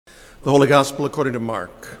The Holy Gospel according to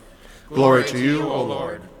Mark. Glory to you, O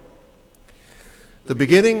Lord. The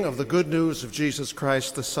beginning of the good news of Jesus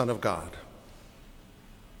Christ, the Son of God.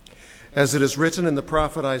 As it is written in the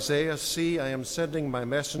prophet Isaiah, "See, I am sending my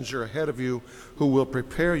messenger ahead of you who will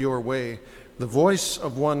prepare your way. The voice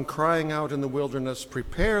of one crying out in the wilderness,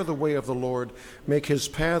 prepare the way of the Lord, make his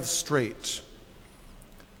paths straight."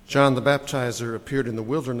 John the Baptizer appeared in the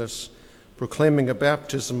wilderness, proclaiming a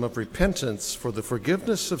baptism of repentance for the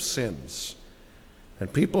forgiveness of sins.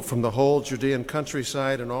 And people from the whole Judean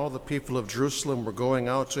countryside and all the people of Jerusalem were going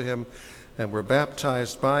out to him and were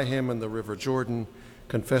baptized by him in the river Jordan,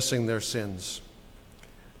 confessing their sins.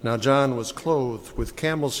 Now John was clothed with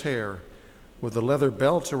camel's hair, with a leather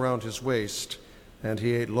belt around his waist, and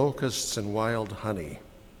he ate locusts and wild honey.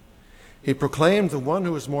 He proclaimed, "The one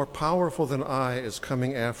who is more powerful than I is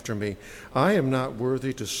coming after me. I am not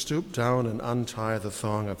worthy to stoop down and untie the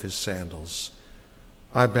thong of his sandals.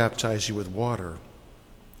 I baptize you with water,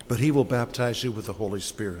 but he will baptize you with the Holy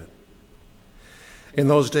Spirit." In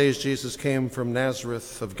those days, Jesus came from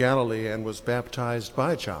Nazareth of Galilee and was baptized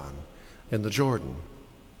by John in the Jordan.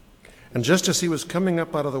 And just as he was coming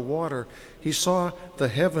up out of the water, he saw the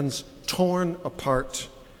heavens torn apart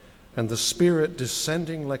and the Spirit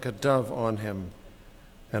descending like a dove on him.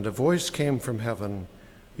 And a voice came from heaven,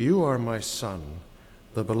 "You are my Son,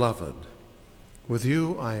 the Beloved. With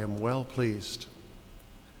you I am well pleased."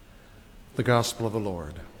 The Gospel of the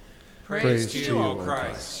Lord. Praise to you, O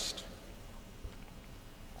Christ.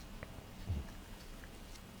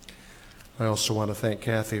 I also want to thank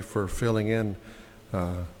Kathy for filling in,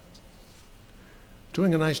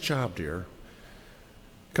 doing a nice job, dear.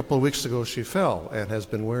 A couple of weeks ago she fell and has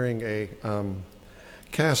been wearing a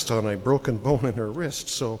cast on a broken bone in her wrist,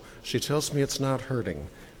 so she tells me it's not hurting,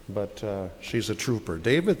 but she's a trooper.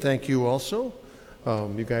 David, thank you also.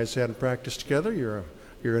 You guys hadn't practiced together.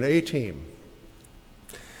 You're an A-team.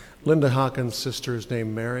 Linda Hawkins' sister is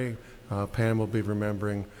named Mary. Pam will be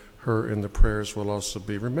remembering her in the prayers. We'll also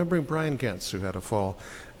be remembering Brian Gentz, who had a fall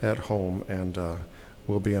at home, and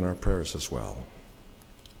will be in our prayers as well.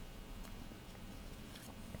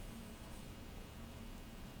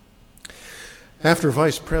 After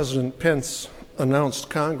Vice President Pence announced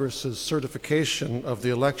Congress's certification of the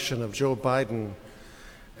election of Joe Biden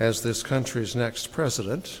as this country's next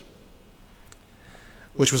president,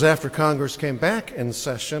 which was after Congress came back in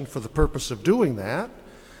session for the purpose of doing that,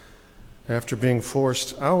 after being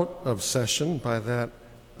forced out of session by that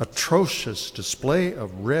atrocious display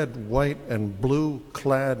of red, white, and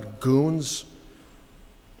blue-clad goons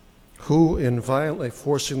who, in violently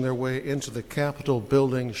forcing their way into the Capitol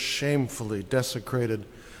building, shamefully desecrated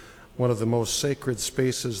one of the most sacred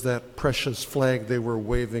spaces that precious flag they were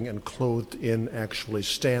waving and clothed in actually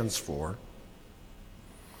stands for.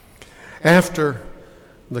 After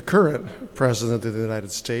the current President of the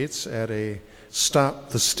United States, at a Stop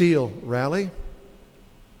the Steal rally,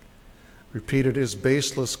 repeated his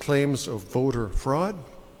baseless claims of voter fraud,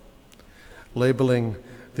 labeling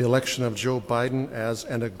the election of Joe Biden as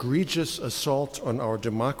an egregious assault on our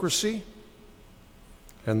democracy,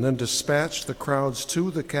 and then dispatched the crowds to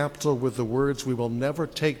the Capitol with the words, "We will never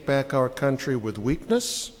take back our country with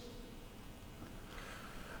weakness,"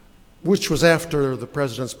 which was after the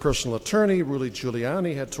president's personal attorney, Rudy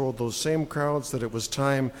Giuliani, had told those same crowds that it was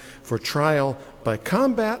time for trial by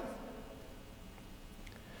combat,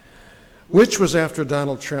 which was after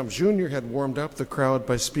Donald Trump Jr. had warmed up the crowd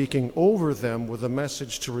by speaking over them with a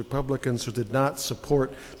message to Republicans who did not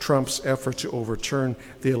support Trump's effort to overturn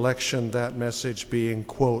the election, that message being,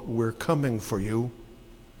 quote, "We're coming for you."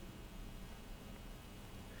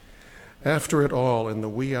 After it all, in the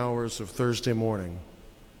wee hours of Thursday morning,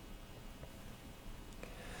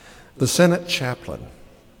 the Senate chaplain,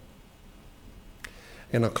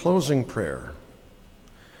 in a closing prayer,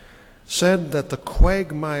 said that the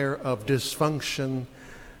quagmire of dysfunction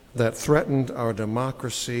that threatened our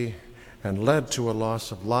democracy and led to a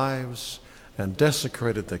loss of lives and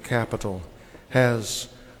desecrated the Capitol has,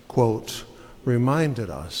 quote, reminded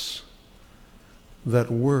us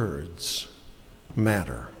that words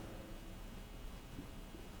matter.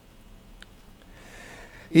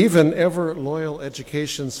 Even ever-loyal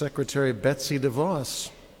Education Secretary Betsy DeVos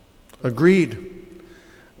agreed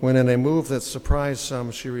when, in a move that surprised some,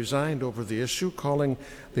 she resigned over the issue, calling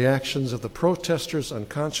the actions of the protesters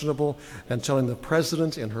unconscionable and telling the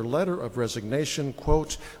president in her letter of resignation,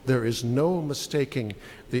 quote, "There is no mistaking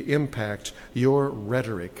the impact your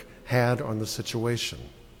rhetoric had on the situation."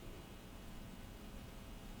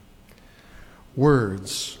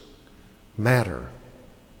 Words matter.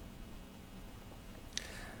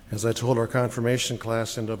 As I told our confirmation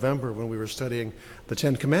class in November when we were studying the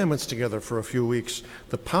Ten Commandments together for a few weeks,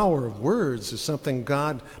 the power of words is something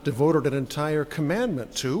God devoted an entire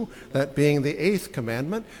commandment to, that being the 8th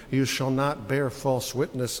commandment, you shall not bear false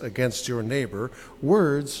witness against your neighbor.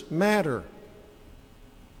 Words matter.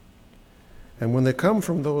 And when they come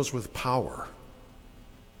from those with power,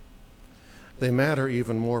 they matter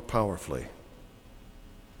even more powerfully.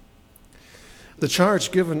 The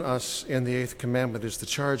charge given us in the 8th commandment is the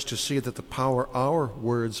charge to see that the power our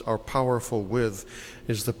words are powerful with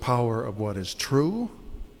is the power of what is true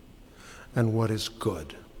and what is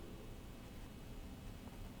good.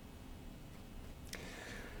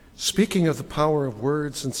 Speaking of the power of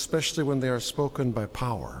words, and especially when they are spoken by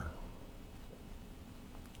power,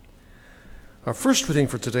 our first reading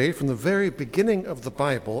for today from the very beginning of the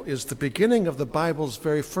Bible is the beginning of the Bible's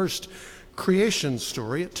very first creation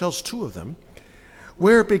story. It tells 2 of them.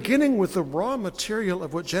 We're beginning with the raw material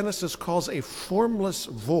of what Genesis calls a formless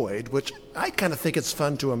void, which I kind of think it's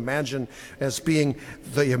fun to imagine as being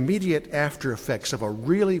the immediate after effects of a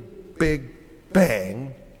really big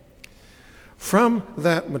bang. From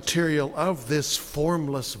that material of this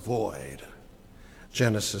formless void,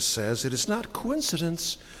 Genesis says, it is not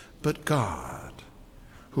coincidence, but God,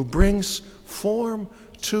 who brings form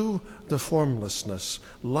to the formlessness,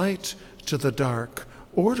 light to the dark,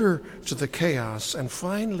 order to the chaos, and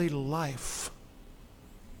finally life,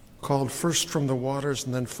 called first from the waters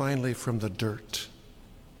and then finally from the dirt.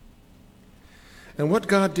 And what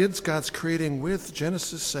God did, God's creating with,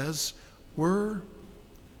 Genesis says, were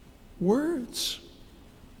words.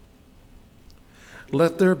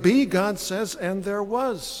 Let there be, God says, and there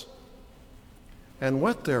was. And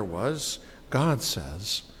what there was, God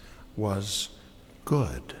says, was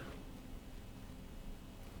good.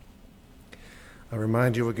 I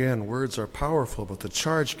remind you again, words are powerful, but the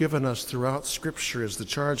charge given us throughout Scripture is the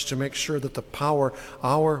charge to make sure that the power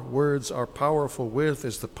our words are powerful with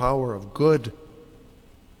is the power of good.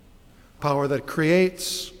 Power that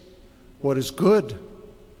creates what is good.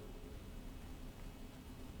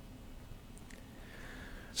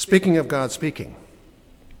 Speaking of God speaking,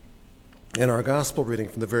 in our gospel reading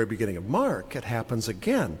from the very beginning of Mark, it happens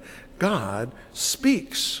again. God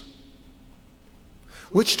speaks.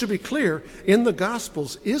 Which, to be clear, in the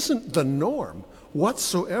Gospels isn't the norm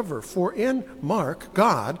whatsoever. For in Mark,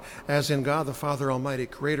 God, as in God the Father Almighty,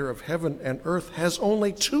 creator of heaven and earth, has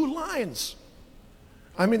only 2 lines.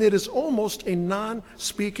 I mean, it is almost a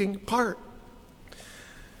non-speaking part,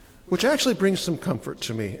 which actually brings some comfort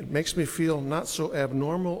to me. It makes me feel not so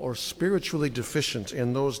abnormal or spiritually deficient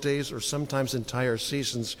in those days or sometimes entire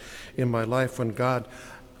seasons in my life when God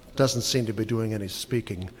doesn't seem to be doing any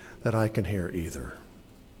speaking that I can hear either.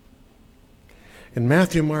 In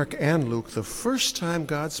Matthew, Mark, and Luke, the first time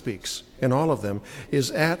God speaks in all of them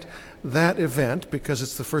is at that event, because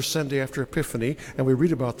it's the first Sunday after Epiphany, and we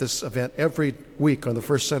read about this event every week on the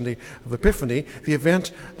first Sunday of Epiphany, the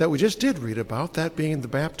event that we just did read about, that being the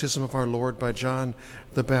baptism of our Lord by John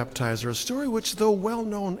the Baptizer, a story which, though well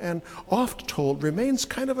known and oft told, remains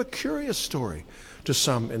kind of a curious story to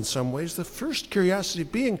some in some ways. The first curiosity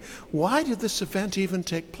being, why did this event even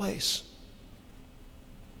take place?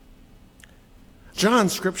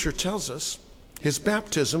 John's Scripture tells us his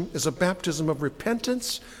baptism is a baptism of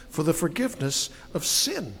repentance for the forgiveness of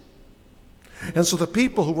sin. And so the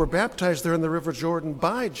people who were baptized there in the River Jordan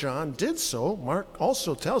by John did so, Mark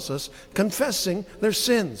also tells us, confessing their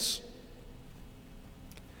sins.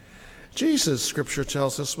 Jesus, Scripture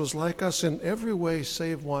tells us, was like us in every way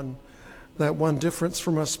save one, that one difference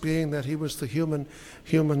from us being that he was the human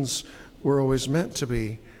humans were always meant to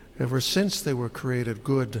be, ever since they were created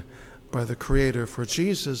good by the Creator. For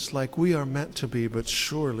Jesus, like we are meant to be, but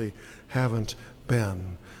surely haven't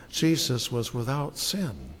been. Jesus was without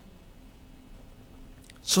sin.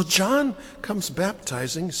 So John comes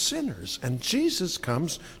baptizing sinners, and Jesus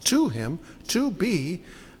comes to him to be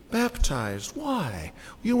baptized. Why?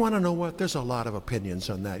 You want to know what? There's a lot of opinions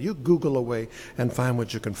on that. You Google away and find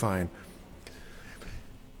what you can find.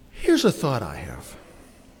 Here's a thought I have.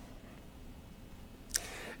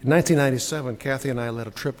 In 1997, Kathy and I led a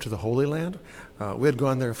trip to the Holy Land. We had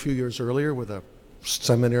gone there a few years earlier with a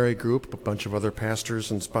seminary group, a bunch of other pastors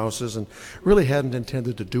and spouses, and really hadn't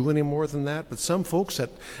intended to do any more than that. But some folks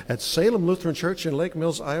at Salem Lutheran Church in Lake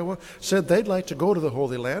Mills, Iowa, said they'd like to go to the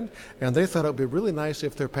Holy Land, and they thought it would be really nice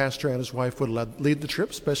if their pastor and his wife would lead the trip,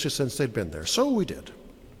 especially since they'd been there. So we did.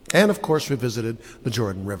 And, of course, we visited the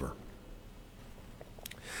Jordan River.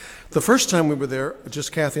 The first time we were there,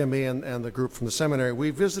 just Kathy and me and the group from the seminary, we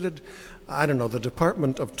visited, the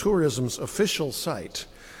Department of Tourism's official site,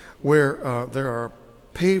 where there are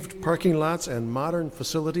paved parking lots and modern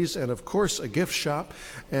facilities, and of course a gift shop,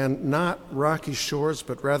 and not rocky shores,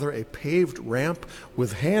 but rather a paved ramp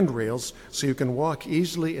with handrails so you can walk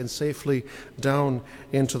easily and safely down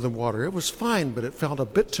into the water. It was fine, but it felt a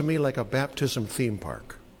bit to me like a baptism theme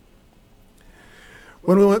park.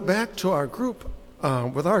 When we went back to our group,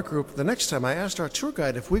 with our group, the next time I asked our tour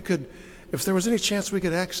guide if there was any chance we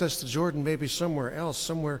could access the Jordan maybe somewhere else,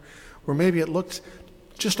 somewhere where maybe it looked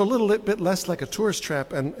just a little bit less like a tourist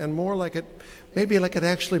trap and more like it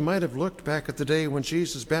actually might have looked back at the day when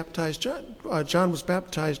Jesus baptized John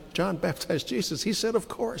baptized Jesus. He said, of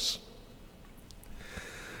course.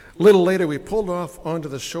 A little later, we pulled off onto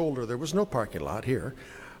the shoulder. There was no parking lot here.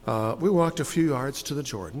 We walked a few yards to the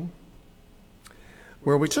Jordan,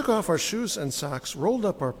 where we took off our shoes and socks, rolled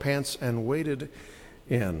up our pants, and waded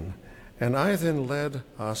in. And I then led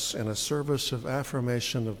us in a service of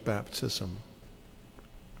affirmation of baptism.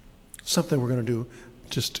 Something we're going to do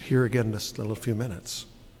just here again in just a little few minutes.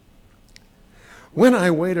 When I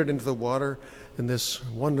waded into the water in this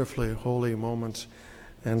wonderfully holy moment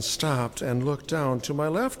and stopped and looked down, to my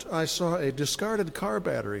left I saw a discarded car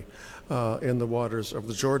battery in the waters of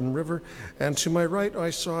the Jordan River, and to my right I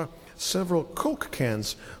saw several Coke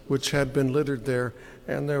cans which had been littered there,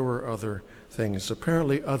 and there were other things.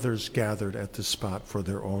 Apparently others gathered at this spot for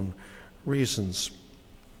their own reasons.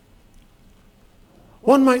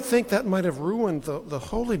 One might think that might have ruined the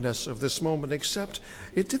holiness of this moment, except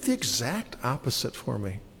it did the exact opposite for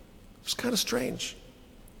me. It was kind of strange.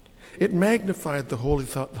 It magnified the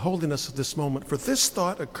holiness of this moment, for this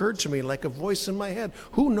thought occurred to me like a voice in my head.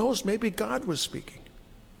 Who knows, maybe God was speaking.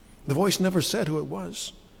 The voice never said who it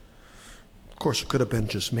was. Of course, it could have been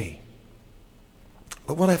just me.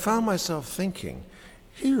 But what I found myself thinking,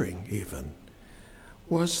 hearing even,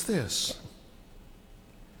 was this.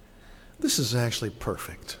 This is actually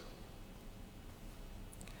perfect.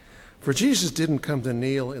 For Jesus didn't come to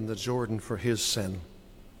kneel in the Jordan for his sin.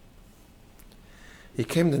 He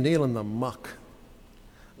came to kneel in the muck,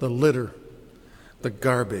 the litter, the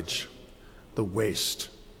garbage, the waste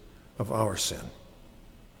of our sin.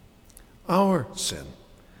 Our sin,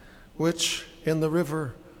 which in the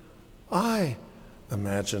river, I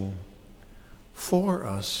imagine, for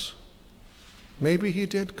us, maybe he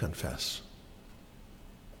did confess.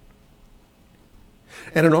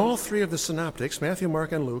 And in all three of the synoptics, Matthew,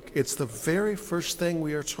 Mark, and Luke, it's the very first thing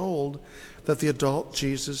we are told that the adult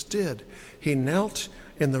Jesus did. He knelt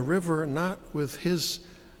in the river not with his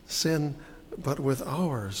sin, but with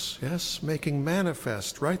ours. Yes, making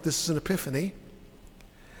manifest, right? This is an epiphany.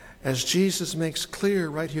 As Jesus makes clear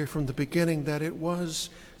right here from the beginning that it was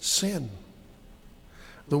sin.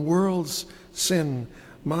 The world's sin,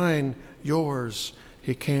 mine, yours,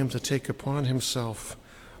 he came to take upon himself.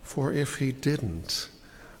 For if he didn't,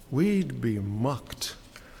 we'd be mucked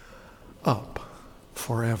up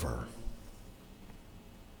forever.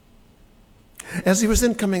 As he was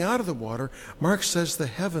then coming out of the water, Mark says the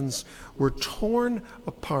heavens were torn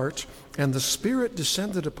apart and the Spirit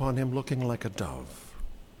descended upon him looking like a dove.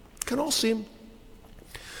 It can all seem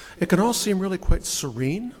really quite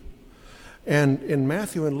serene. And in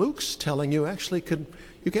Matthew and Luke's telling, you actually can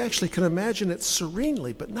imagine it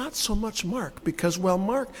serenely, but not so much Mark, because while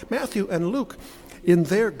Matthew and Luke in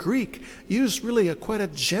their Greek use really quite a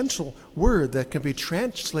gentle word that can be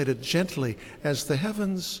translated gently as the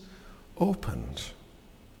heavens opened.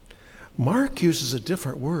 Mark uses a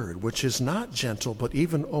different word, which is not gentle, but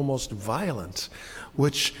even almost violent,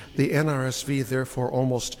 which the NRSV therefore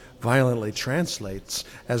almost violently translates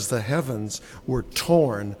as the heavens were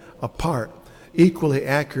torn apart. Equally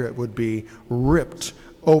accurate would be ripped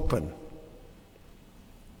open.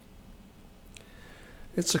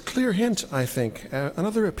 It's a clear hint, I think,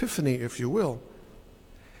 another epiphany, if you will,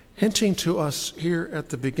 hinting to us here at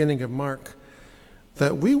the beginning of Mark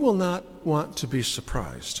that we will not want to be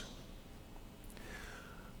surprised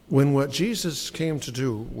when what Jesus came to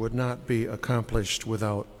do would not be accomplished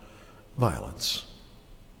without violence.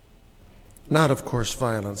 Not, of course,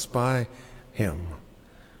 violence by him,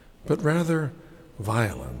 but rather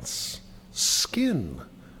violence, skin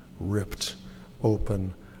ripped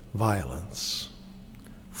open violence,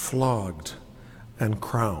 flogged and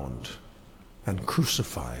crowned and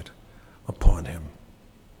crucified upon him.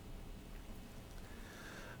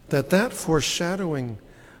 That foreshadowing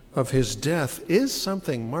of his death is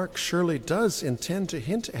something Mark surely does intend to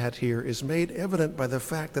hint at here, is made evident by the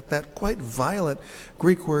fact that quite violent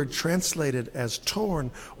Greek word translated as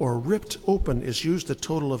torn or ripped open is used a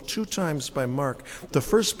total of 2 times by Mark, the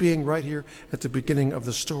first being right here at the beginning of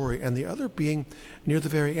the story, and the other being near the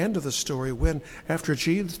very end of the story when, after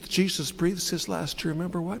Jesus breathes his last, do you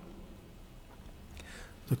remember what?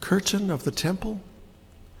 The curtain of the temple,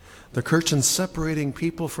 the curtain separating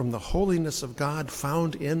people from the holiness of God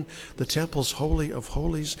found in the temple's Holy of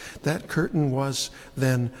Holies, that curtain was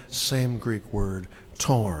then, same Greek word,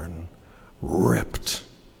 torn, ripped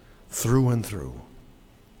through and through,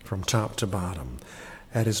 from top to bottom.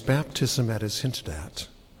 At his baptism, at his hinted at,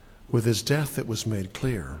 with his death it was made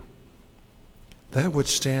clear, that which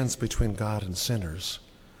stands between God and sinners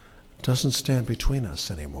doesn't stand between us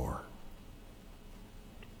anymore.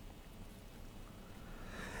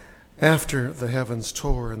 After the heavens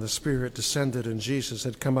tore and the Spirit descended and Jesus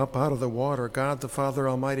had come up out of the water, God the Father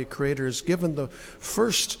Almighty Creator has given the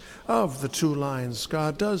first of the two lines.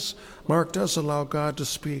 Mark does allow God to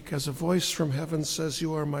speak as a voice from heaven says,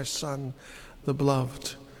 "You are my Son, the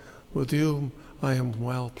beloved. With you I am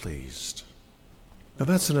well pleased." Now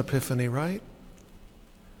that's an epiphany, right?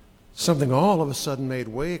 Something all of a sudden made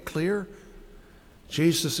way clear.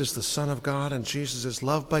 Jesus is the Son of God, and Jesus is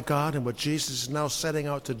loved by God, and what Jesus is now setting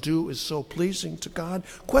out to do is so pleasing to God.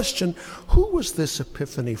 Question, who was this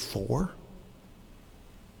epiphany for?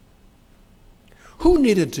 Who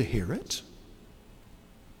needed to hear it?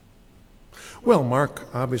 Well, Mark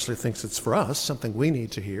obviously thinks it's for us, something we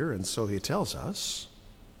need to hear, and so he tells us.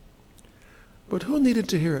 But who needed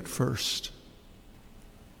to hear it first?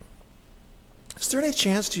 Is there any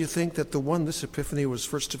chance, do you think, that the one this epiphany was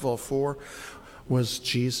first of all for was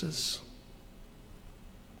Jesus?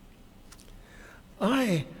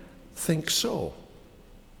 I think so.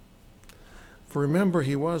 For remember,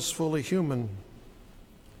 he was fully human,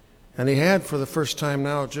 and he had for the first time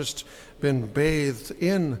now just been bathed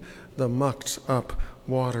in the mucked up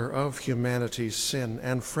water of humanity's sin,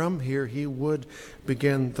 and from here he would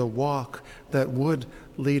begin the walk that would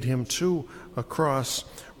lead him to a cross,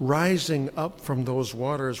 rising up from those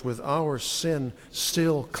waters with our sin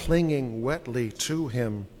still clinging wetly to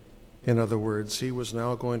him. In other words, he was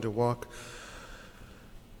now going to walk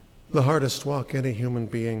the hardest walk any human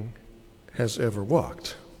being has ever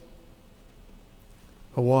walked.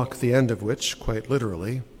 A walk the end of which, quite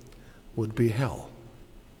literally, would be hell.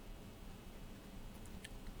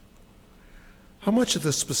 How much of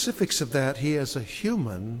the specifics of that he as a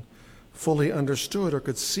human fully understood or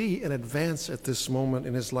could see in advance at this moment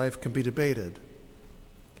in his life can be debated.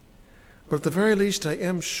 But at the very least, I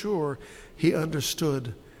am sure he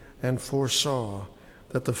understood and foresaw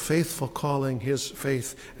that the faithful calling his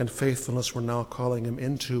faith and faithfulness were now calling him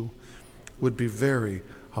into would be very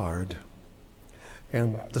hard,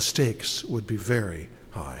 and the stakes would be very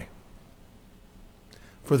high.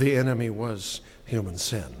 For the enemy was human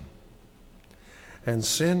sin. And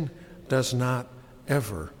sin does not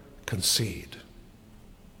ever concede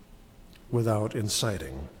without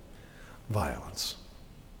inciting violence.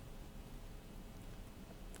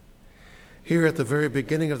 Here at the very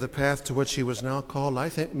beginning of the path to which he was now called, I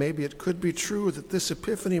think maybe it could be true that this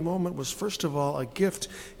epiphany moment was first of all a gift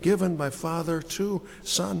given by Father to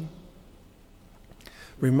Son,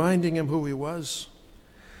 reminding him who he was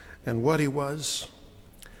and what he was,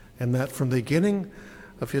 and that from the beginning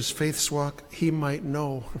of his faith's walk, he might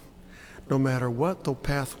know, no matter what the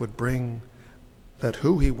path would bring, that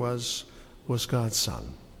who he was God's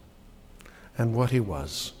Son, and what he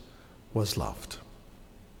was loved.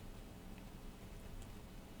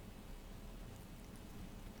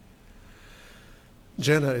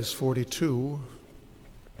 Jenna is 42.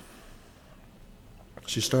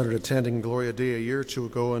 She started attending Gloria Dei a year or two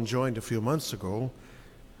ago and joined a few months ago.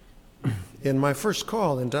 In my first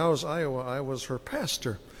call in Dowes, Iowa, I was her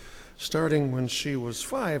pastor, starting when she was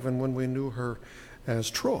 5 and when we knew her as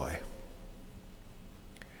Troy.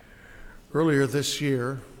 Earlier this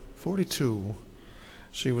year, 42,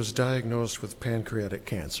 she was diagnosed with pancreatic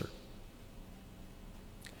cancer.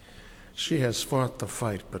 She has fought the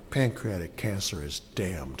fight, but pancreatic cancer is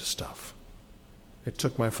damned stuff. It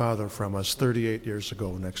took my father from us 38 years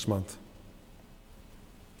ago next month.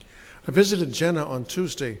 I visited Jenna on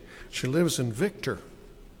Tuesday. She lives in Victor.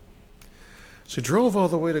 She drove all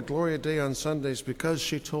the way to Gloria Dei on Sundays because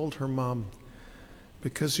she told her mom,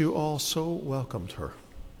 because you all so welcomed her.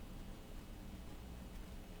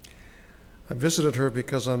 I visited her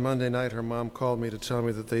because on Monday night her mom called me to tell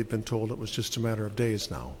me that they'd been told it was just a matter of days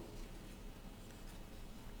now.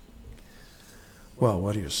 Well,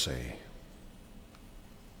 what do you say?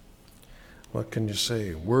 What can you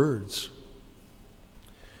say? Words.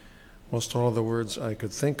 Most all the words I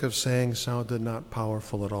could think of saying sounded not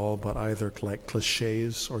powerful at all, but either like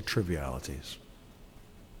cliches or trivialities.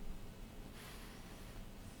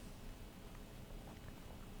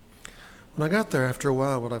 When I got there after a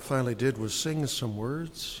while, what I finally did was sing some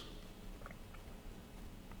words.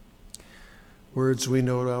 Words we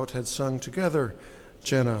no doubt had sung together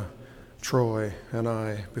Jenna, Troy, and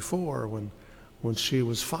I before when she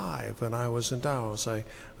was 5 and I was in Dow's. I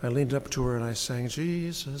leaned up to her and I sang,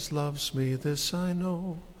 Jesus loves me, this I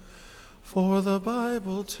know, for the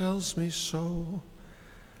Bible tells me so.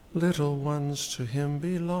 Little ones to him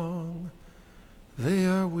belong. They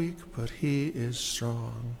are weak, but he is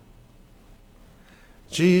strong.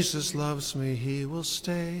 Jesus loves me, he will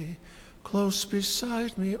stay close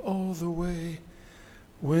beside me all the way.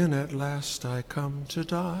 When at last I come to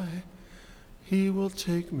die, he will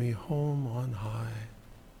take me home on high.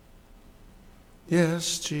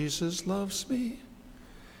 Yes, Jesus loves me.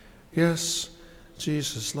 Yes,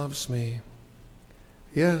 Jesus loves me.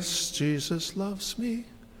 Yes, Jesus loves me.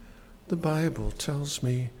 The Bible tells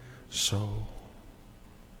me so.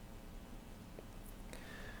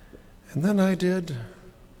 And then I did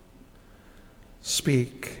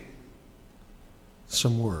speak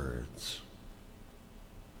some words,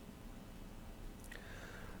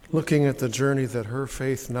 looking at the journey that her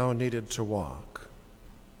faith now needed to walk.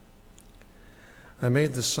 I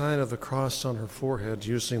made the sign of the cross on her forehead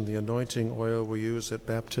using the anointing oil we use at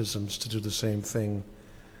baptisms to do the same thing.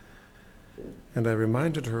 And I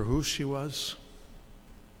reminded her who she was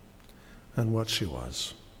and what she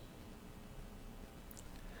was.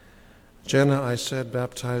 Jenna, I said,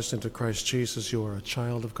 baptized into Christ Jesus, you are a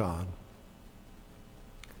child of God,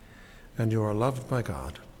 and you are loved by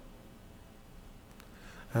God.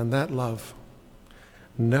 And that love,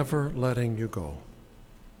 never letting you go,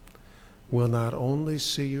 will not only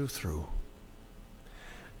see you through,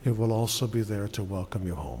 it will also be there to welcome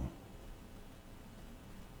you home.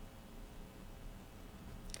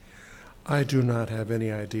 I do not have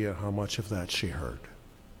any idea how much of that she heard.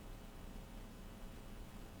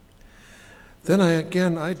 Then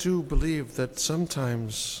I do believe that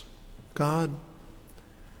sometimes God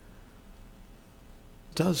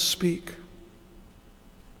does speak.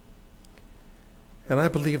 And I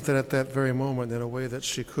believe that at that very moment, in a way that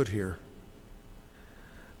she could hear,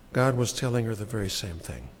 God was telling her the very same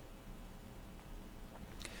thing.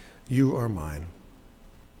 You are mine.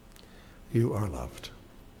 You are loved.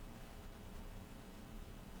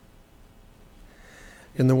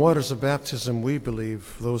 In the waters of baptism, we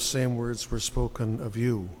believe those same words were spoken of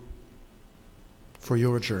you for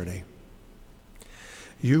your journey.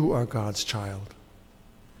 You are God's child.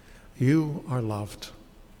 You are loved.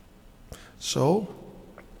 So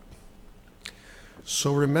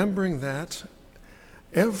remembering that,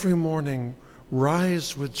 every morning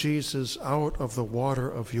rise with Jesus out of the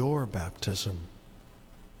water of your baptism,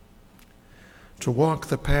 to walk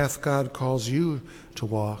the path God calls you to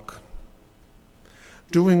walk,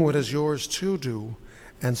 doing what is yours to do,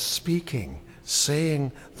 and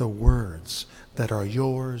saying the words that are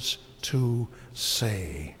yours to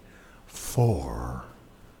say for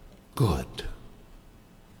good.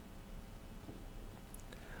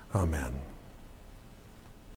 Amen.